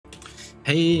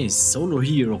Hey, Solo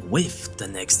here with the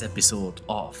next episode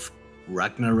of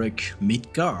Ragnarok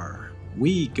Midgar.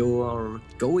 We are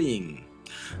going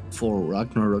for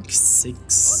Ragnarok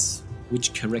 6.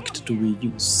 Which character do we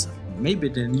use? Maybe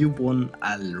the new one,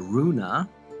 Alruna.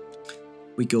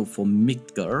 We go for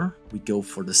Midgar. We go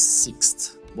for the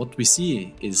 6th. What we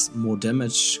see is more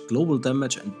damage, global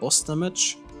damage and boss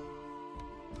damage.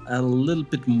 A little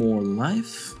bit more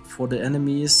life for the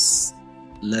enemies.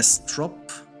 Less drop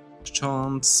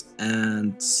chance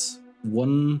and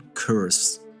one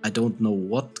curse. I don't know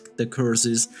what the curse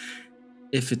is.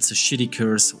 If it's a shitty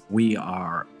curse, we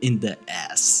are in the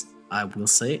ass, I will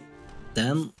say.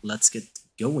 Then let's get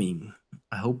going.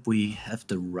 I hope we have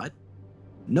the right...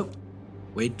 No.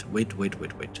 Wait.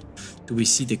 Do we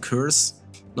see the curse?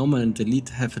 Normal and elite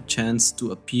have a chance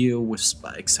to appear with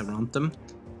spikes around them.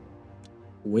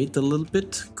 Wait a little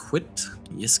bit. Quit.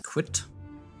 Yes, quit.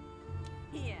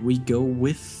 We go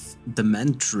with the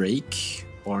mandrake,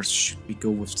 or should we go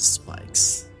with the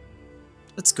spikes?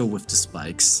 Let's go with the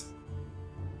spikes.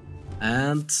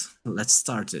 And let's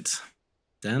start it.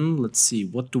 Then let's see,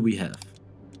 what do we have?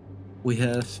 We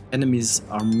have enemies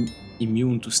are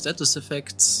immune to status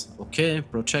effects. Okay,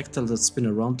 projectile that spin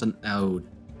around and out.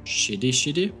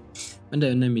 Shitty. When the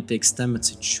enemy takes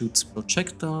damage, it shoots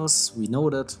projectiles. We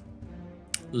know that.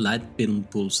 Light beam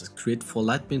pulses create 4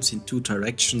 light beams in 2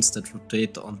 directions that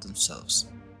rotate on themselves.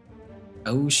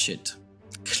 Oh shit.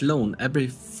 Clone. Every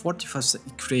 45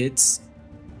 seconds it creates...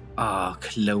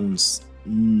 clones.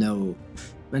 No.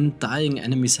 When dying,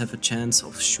 enemies have a chance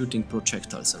of shooting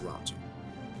projectiles around you.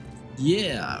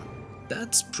 Yeah,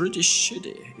 that's pretty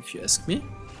shitty if you ask me.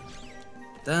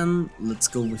 Then let's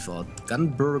go with our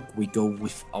Gunberg. We go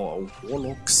with our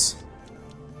Warlocks.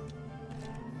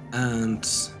 And...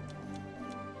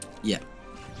 yeah,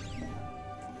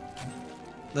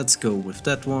 let's go with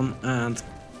that one, and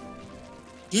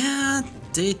yeah,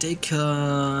 they take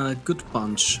a good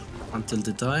punch until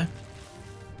they die.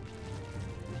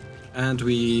 And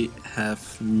we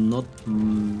have not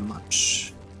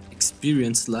much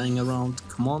experience lying around.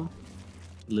 Come on,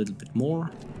 a little bit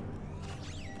more.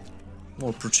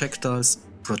 More projectiles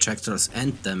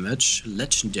and damage.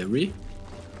 Legendary.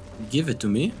 Give it to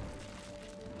me.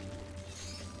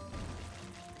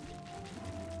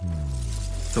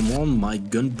 Come on, my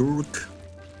Gunberg.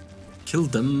 Kill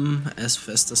them as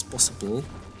fast as possible.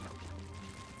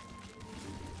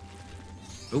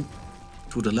 Oh,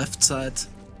 to the left side.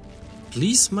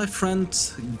 Please, my friend,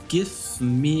 give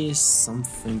me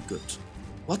something good.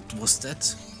 What was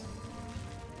that?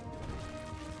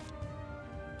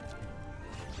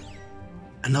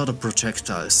 Another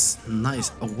projectiles. Nice.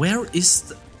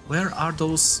 Where are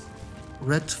those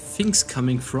red things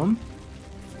coming from?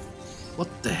 What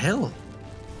the hell?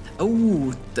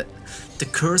 Oh, the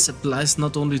curse applies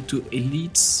not only to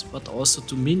elites, but also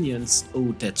to minions.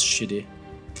 Oh, that's shitty.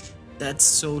 That's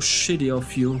so shitty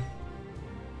of you,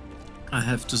 I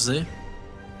have to say.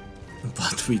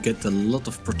 But we get a lot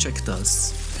of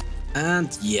projectiles.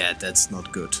 And yeah, that's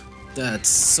not good. That's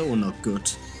so not good.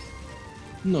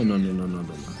 No.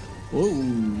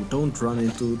 Oh, don't run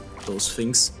into those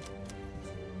things.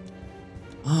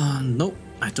 No,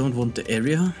 I don't want the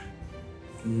area.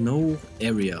 No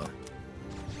area.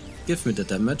 Give me the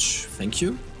damage, thank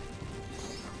you.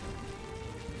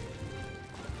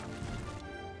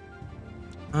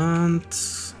 And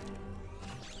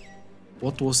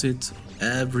what was it?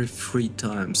 Every 3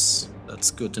 times. That's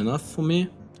good enough for me.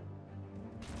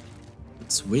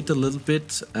 Let's wait a little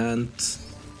bit and...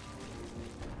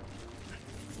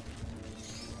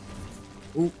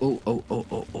 Oh.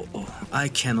 I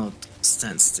cannot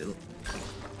stand still.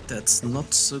 That's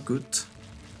not so good.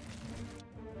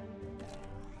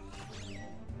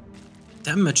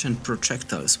 Damage and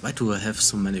projectiles. Why do I have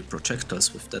so many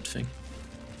projectiles with that thing?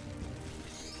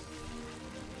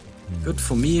 Good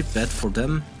for me, bad for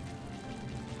them.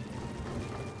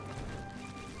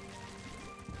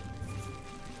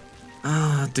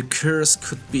 The curse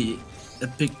could be a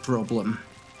big problem,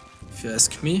 if you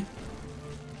ask me.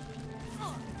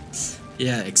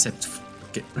 Yeah,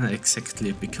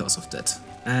 exactly because of that.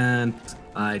 And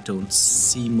I don't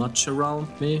see much around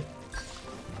me.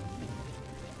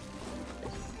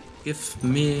 Give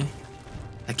me...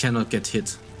 I cannot get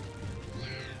hit.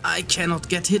 I cannot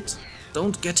get hit.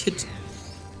 Don't get hit.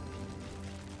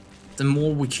 The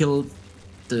more we kill,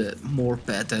 the more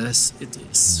badass it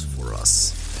is for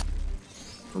us.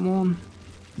 Come on.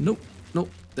 No,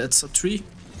 that's a tree.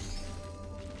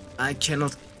 I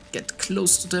cannot get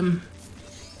close to them.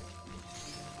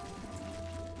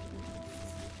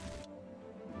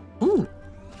 Ooh.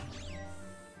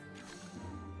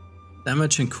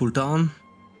 Damage and cooldown.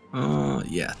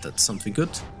 Yeah, that's something good.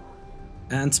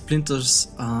 And splinters,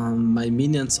 my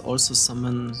minions also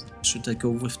summon. Should I go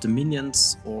with the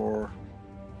minions or...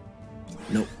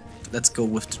 No, let's go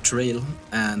with the trail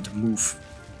and move.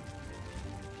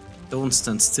 Don't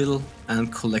stand still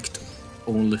and collect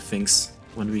only things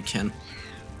when we can.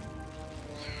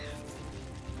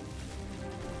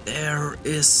 There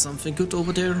is something good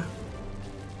over there.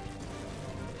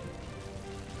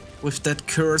 With that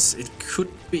curse, it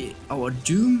could be our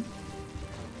doom.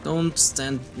 Don't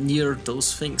stand near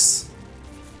those things.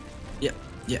 Yeah,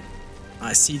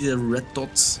 I see the red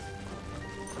dots.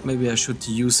 Maybe I should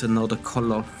use another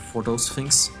color for those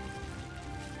things.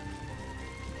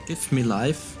 Give me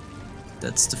life.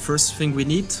 That's the first thing we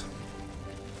need.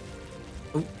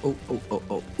 Oh.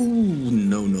 Ooh,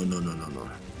 no.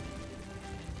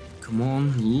 Come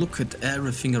on, look at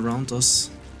everything around us.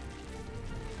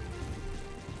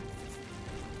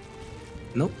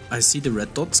 Nope, I see the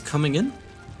red dots coming in.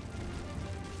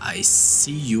 I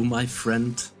see you, my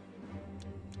friend.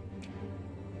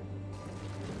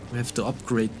 We have to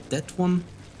upgrade that one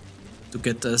to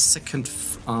get a second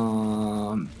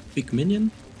big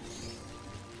minion.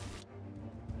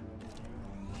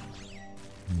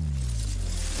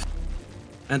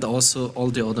 And also all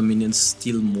the other minions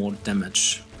deal more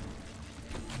damage.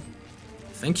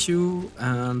 Thank you,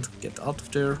 and get out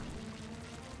of there.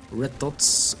 Red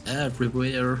dots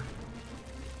everywhere.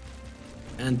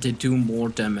 And they do more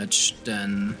damage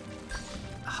than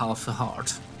half a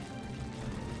heart.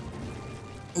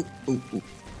 Oh.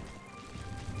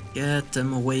 Get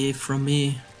them away from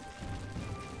me.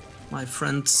 My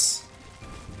friends.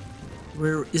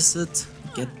 Where is it?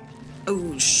 Get...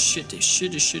 Oh, shitty.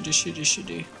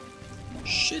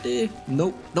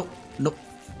 No.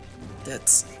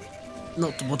 That's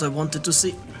not what I wanted to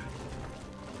see.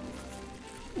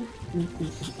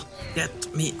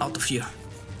 Get me out of here.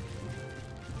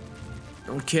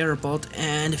 Don't care about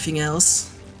anything else.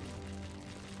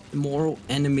 The more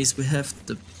enemies we have,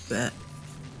 the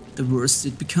worse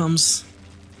it becomes.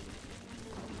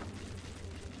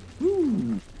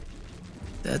 Ooh,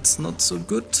 that's not so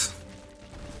good.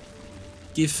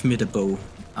 Give me the bow.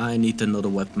 I need another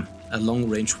weapon, a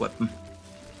long-range weapon.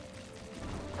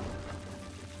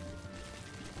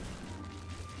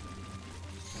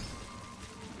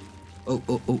 Oh,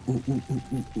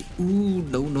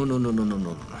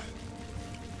 no.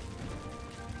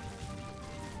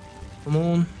 Come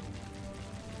on.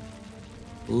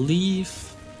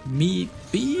 Leave me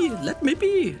be. Let me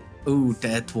be. Oh,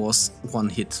 that was one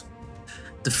hit.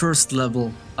 The first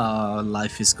level,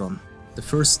 life is gone. The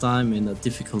first time in a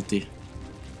difficulty.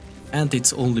 And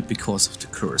it's only because of the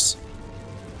curse.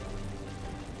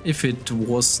 If it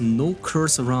was no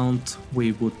curse around,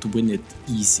 we would win it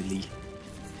easily.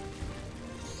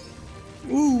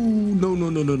 Ooh, no.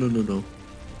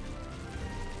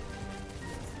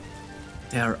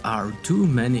 There are too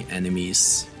many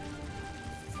enemies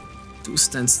to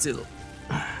stand still.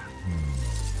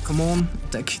 Come on,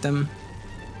 attack them.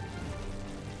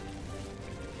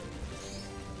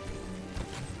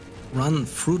 Run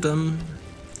through them.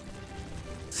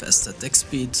 Fast attack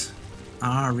speed.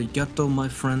 Arigato, my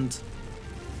friend.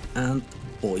 And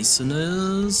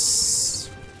poisonous.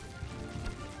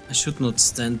 I should not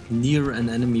stand near an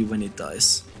enemy when it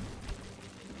dies.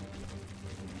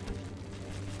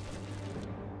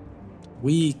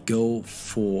 We go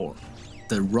for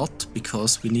the rot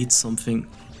because we need something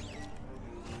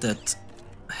that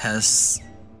has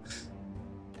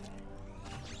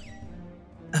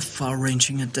a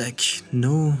far-ranging attack.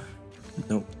 No.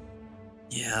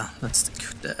 Yeah, let's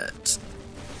take that.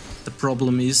 The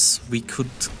problem is we could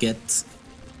get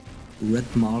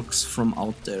red marks from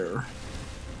out there.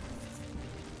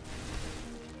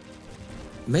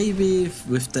 Maybe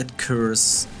with that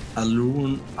curse,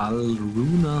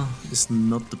 Alruna is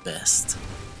not the best.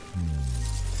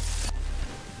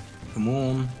 Come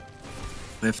on.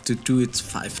 We have to do it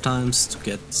 5 times to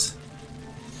get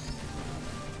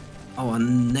our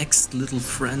next little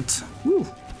friend. Woo.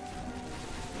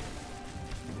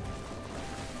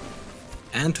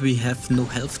 And we have no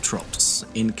health drops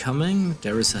incoming.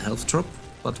 There is a health drop,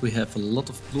 but we have a lot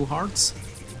of blue hearts.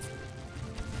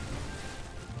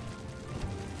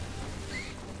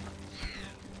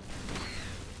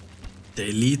 The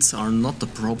elites are not the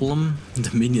problem, the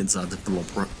minions are the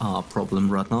problem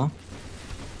right now.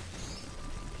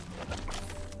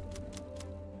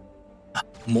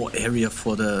 More area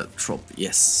for the drop,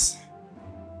 yes.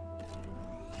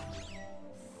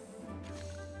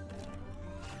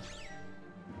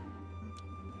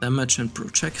 Damage and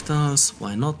projectiles,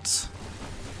 why not?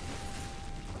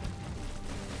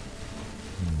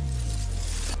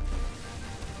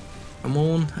 Come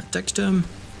on, attack them.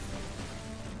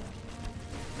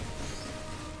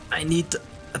 I need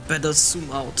a better zoom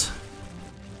out.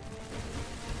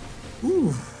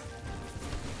 Ooh.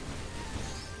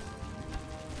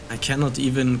 I cannot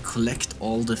even collect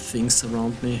all the things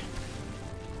around me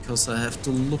because I have to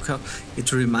look up.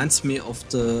 It reminds me of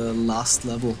the last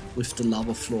level with the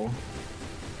lava floor.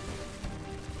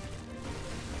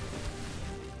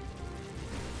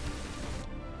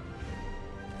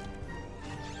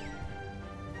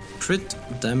 Crit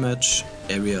damage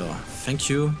area. Thank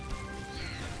you.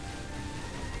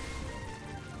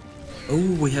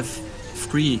 Oh, we have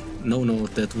 3. No,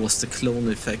 that was the clone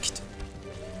effect.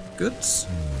 Good.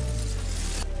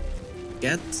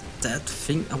 Get that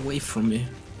thing away from me.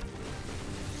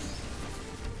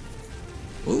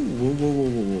 Oh,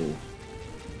 whoa.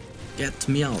 Get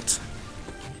me out.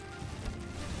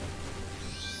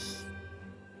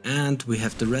 And we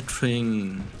have the red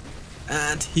thing.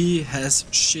 And he has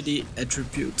shitty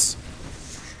attributes.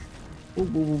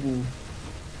 Whoa.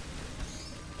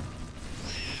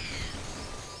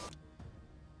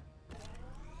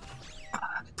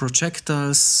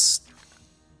 Projectiles,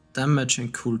 damage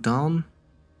and cooldown.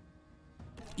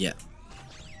 Yeah.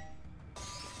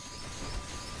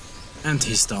 And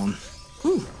he's down.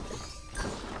 Whew.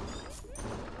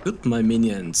 Good, my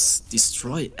minions.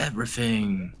 Destroy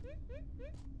everything.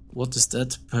 What is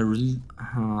that?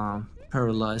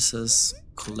 Paralyzes.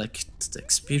 Collect the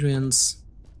experience.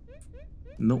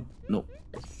 No.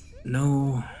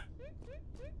 I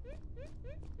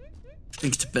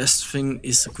think the best thing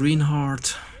is a green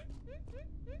heart.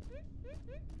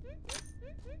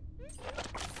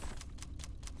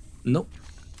 No.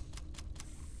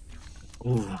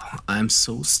 Oh, I'm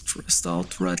so stressed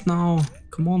out right now.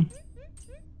 Come on.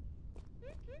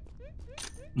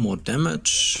 More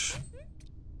damage.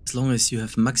 As long as you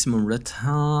have maximum red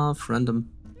half, random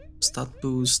stat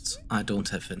boost. I don't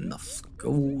have enough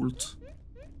gold.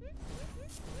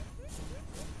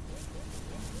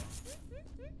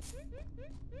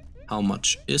 How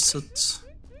much is it?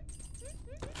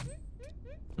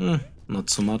 Not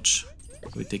so much.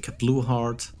 We take a blue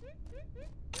heart.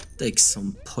 Take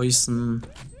some poison.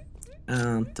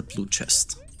 And the blue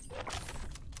chest.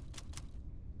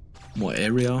 More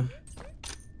area.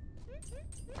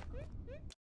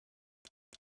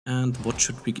 And what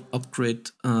should we upgrade?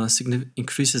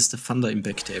 Increases the thunder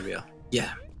impact area.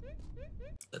 Yeah.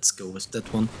 Let's go with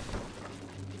that one.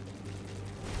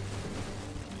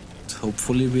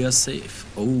 Hopefully we are safe.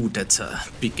 Oh, that's a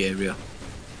big area.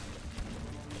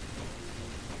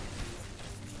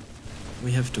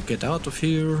 We have to get out of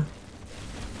here.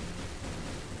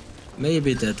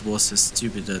 Maybe that was a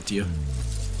stupid idea.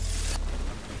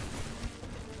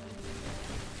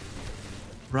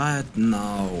 Right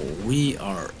now we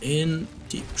are in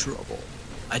deep trouble.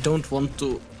 I don't want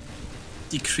to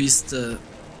decrease the...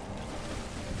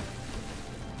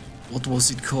 What was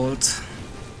it called?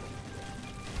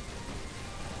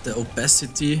 The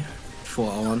opacity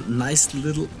for our nice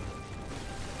little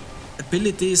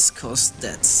abilities, cause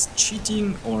that's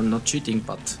cheating, or not cheating,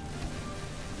 but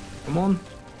come on,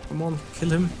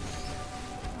 kill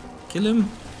him.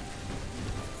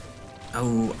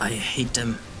 Oh, I hate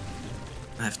them.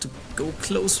 I have to go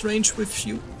close range with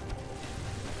you.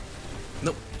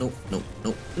 No.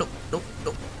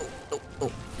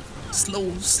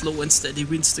 Slow and steady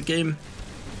wins the game.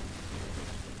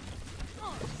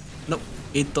 No.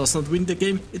 It does not win the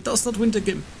game.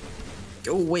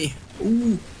 Go away.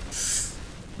 Ooh.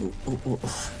 Oh.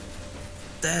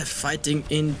 The fighting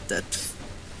in that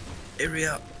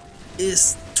area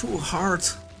is too hard.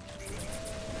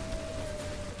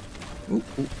 Ooh.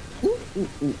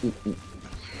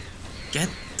 Get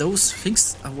those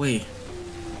things away.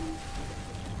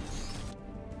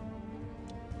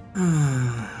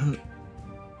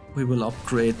 We will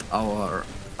upgrade our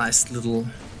nice little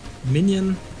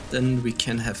minion. Then we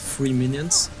can have 3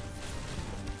 minions.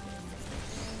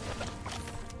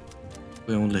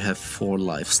 We only have 4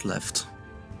 lives left.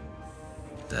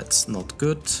 That's not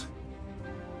good.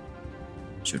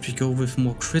 Should we go with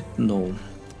more crit? No.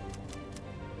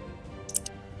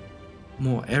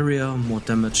 More area, more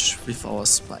damage with our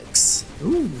spikes.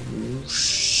 Ooh,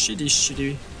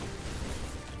 shitty.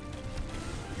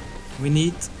 We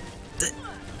need the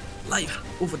life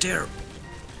over there.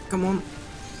 Come on.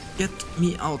 Get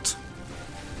me out.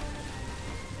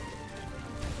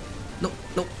 No.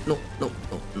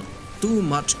 Too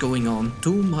much going on.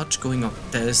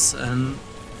 There's an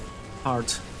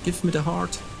heart. Give me the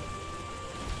heart.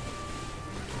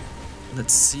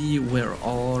 Let's see where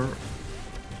are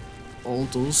all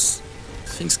those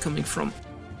things coming from.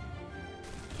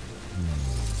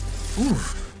 Ooh.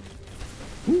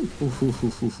 Ooh, ooh, ooh,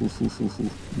 ooh, ooh, ooh, ooh, ooh, ooh.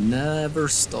 Never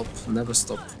stop, never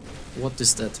stop. What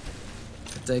is that?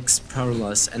 Attacks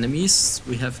paralyze enemies.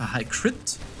 We have a high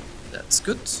crit. That's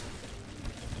good.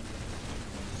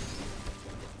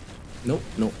 No,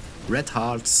 no. Red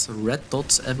hearts, red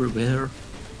dots everywhere.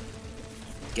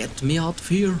 Get me out of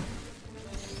here.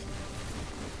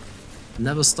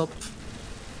 Never stop.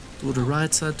 To the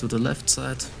right side, to the left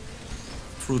side.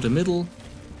 Through the middle.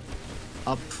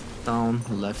 Up, down,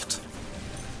 left.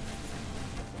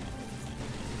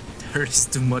 There is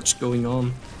too much going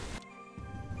on.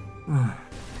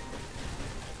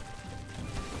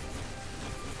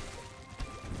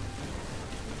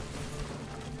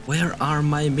 Where are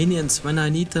my minions when I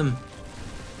need them?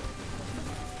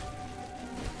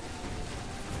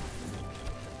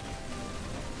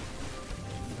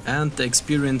 And the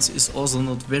experience is also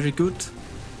not very good.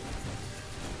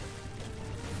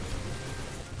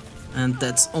 And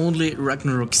that's only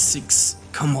Ragnarok 6.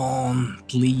 Come on,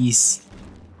 please.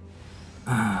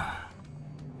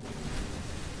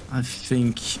 I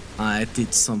think I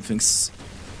did something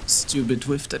stupid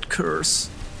with that curse.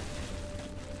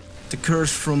 The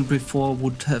curse from before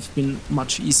would have been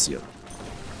much easier.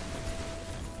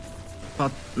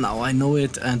 But now I know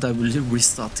it and I will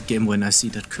restart the game when I see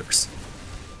that curse.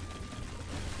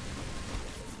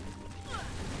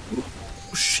 Oh,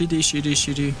 shitty, shitty,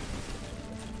 shitty.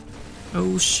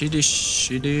 Oh, shitty,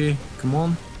 shitty. Come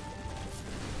on.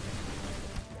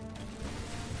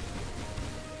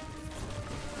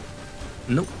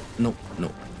 No, no,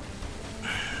 no.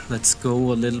 Let's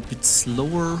go a little bit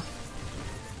slower.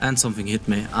 And something hit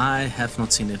me. I have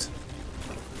not seen it.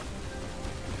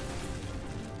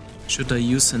 Should I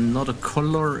use another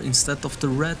color instead of the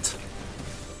red?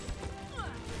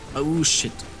 Oh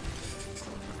shit.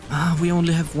 Ah, we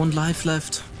only have one life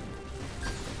left.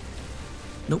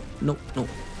 No, no, no.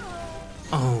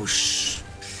 Oh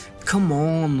come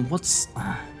on, what's...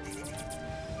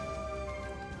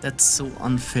 That's so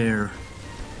unfair.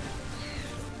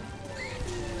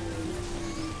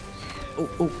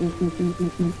 Oh,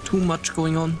 too much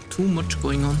going on, too much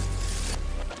going on.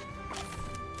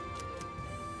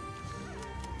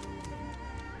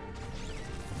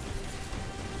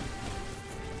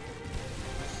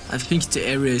 I think the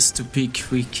area is too big,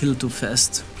 we kill too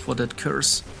fast for that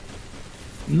curse.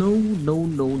 No, no,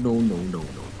 no, no, no, no, no.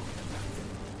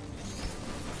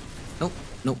 No,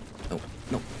 no, no,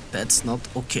 no, that's not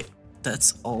okay.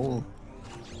 That's all.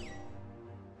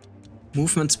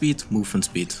 Movement speed, movement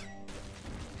speed.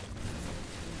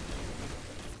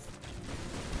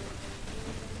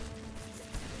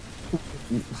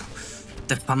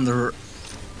 The thunder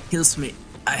kills me.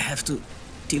 I have to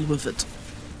deal with it.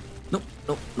 No,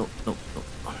 no, no, no,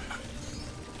 no.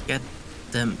 Get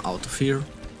them out of here.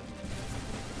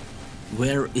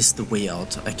 Where is the way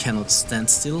out? I cannot stand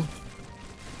still.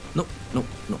 No, no,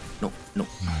 no, no, no.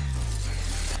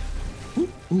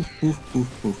 Ooh.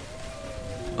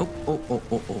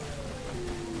 Oh.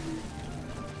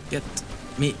 Get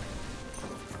me.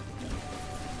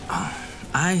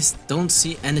 I don't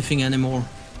see anything anymore.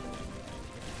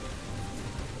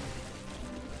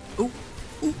 Ooh.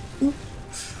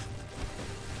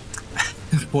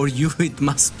 For you it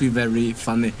must be very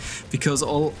funny, because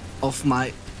all of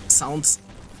my sounds...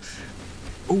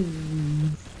 Oh,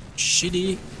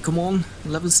 shitty. Come on,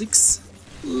 level 6.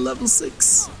 Level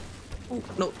 6. Oh,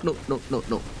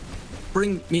 no.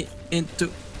 Bring me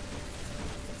into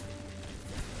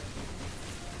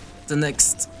the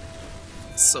next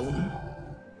zone.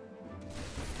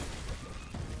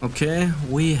 Okay,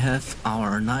 we have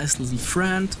our nice little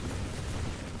friend.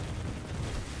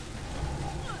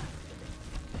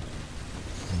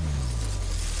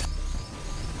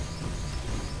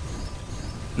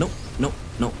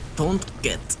 No, don't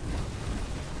get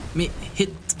me hit.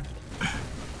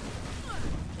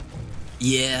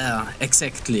 Yeah,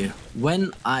 exactly.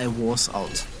 When I was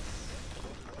out.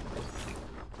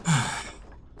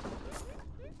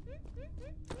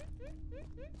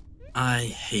 I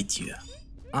hate you.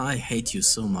 I hate you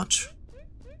so much.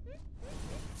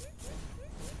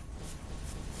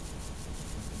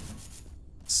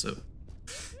 So,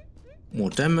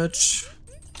 more damage,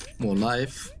 more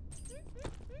life.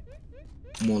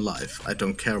 More life. I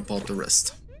don't care about the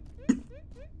rest.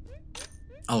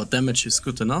 Our damage is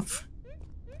good enough,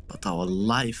 but our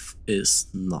life is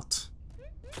not.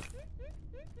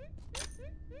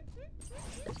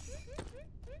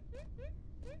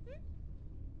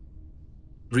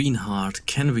 Green heart.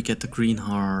 Can we get the green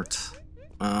heart?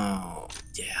 Oh,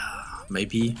 yeah,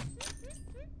 maybe.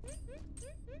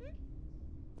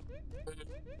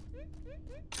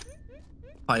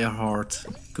 Fire heart.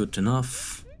 Good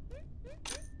enough.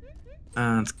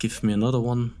 And give me another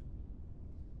one.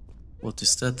 What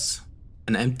is that?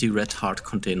 An empty red heart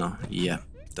container. Yeah,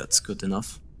 that's good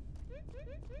enough.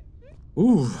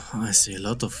 Ooh, I see a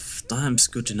lot of times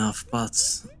good enough,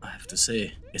 but I have to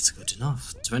say, it's good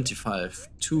enough. 25,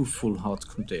 2 full heart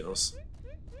containers.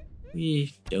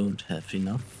 We don't have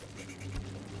enough.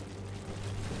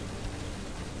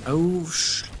 Oh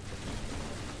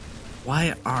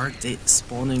why are they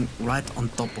spawning right on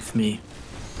top of me?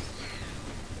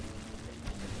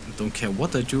 I don't care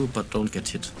what I do, but don't get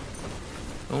hit.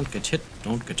 Don't get hit,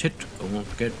 don't get hit,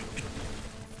 don't get hit.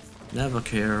 Never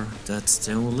care, that's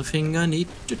the only thing I need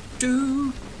to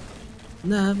do.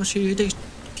 Never should I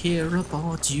care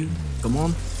about you. Come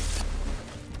on.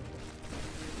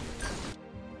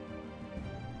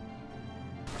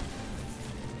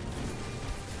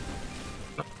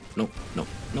 No, no,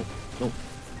 no, no.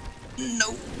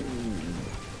 No!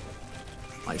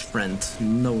 My friend,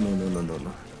 no, no, no, no, no,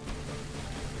 no.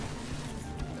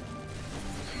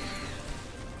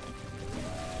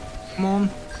 Come on.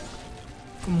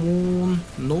 Come on.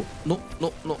 No, no,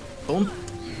 no, no.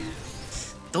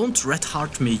 Don't red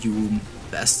heart me, you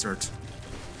bastard.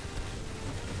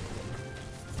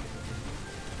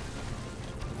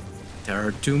 There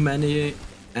are too many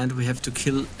and we have to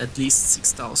kill at least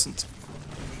 6,000.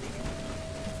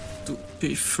 To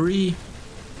be free.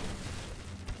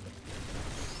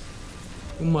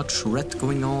 Too much red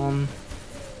going on.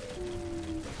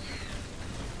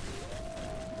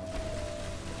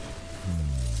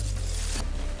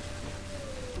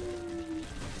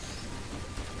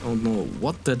 Don't know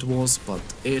what that was, but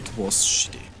it was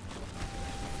shitty.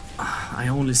 I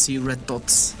only see red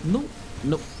dots. No,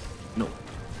 no, no.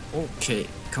 Okay,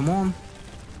 come on.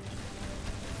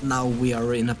 Now we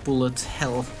are in a bullet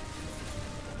hell.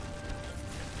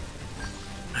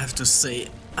 I have to say,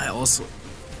 I also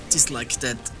dislike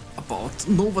that about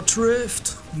Nova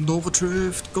Drift. Nova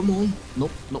Drift, come on. No,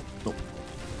 no, no.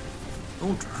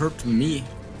 Don't hurt me,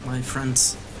 my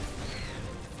friends.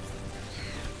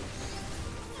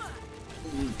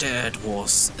 That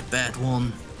was a bad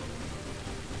one.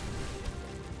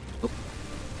 Oh.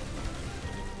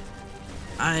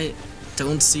 I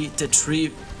don't see the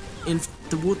tree in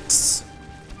the woods.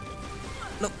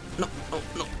 No, no, no,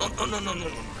 no, no, no, no, no,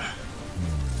 no.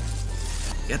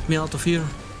 Get me out of here.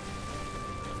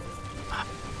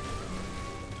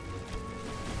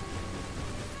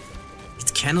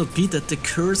 It cannot be that the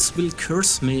curse will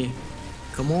curse me.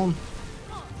 Come on.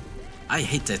 I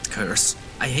hate that curse.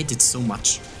 I hate it so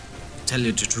much. To tell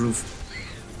you the truth.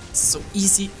 It's so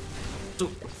easy to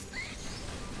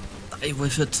die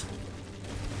with it.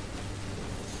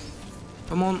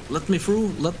 Come on, let me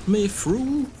through. Let me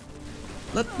through.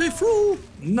 Let me through.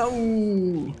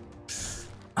 No.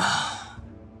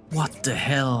 What the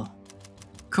hell?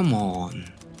 Come on.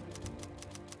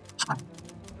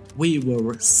 We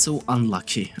were so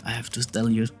unlucky, I have to tell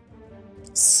you.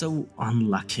 So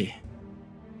unlucky.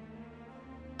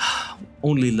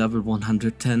 Only level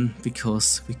 110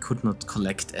 because we could not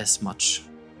collect as much.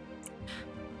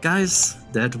 Guys,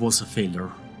 that was a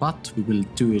failure, but we will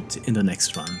do it in the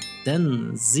next run.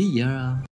 Then see ya!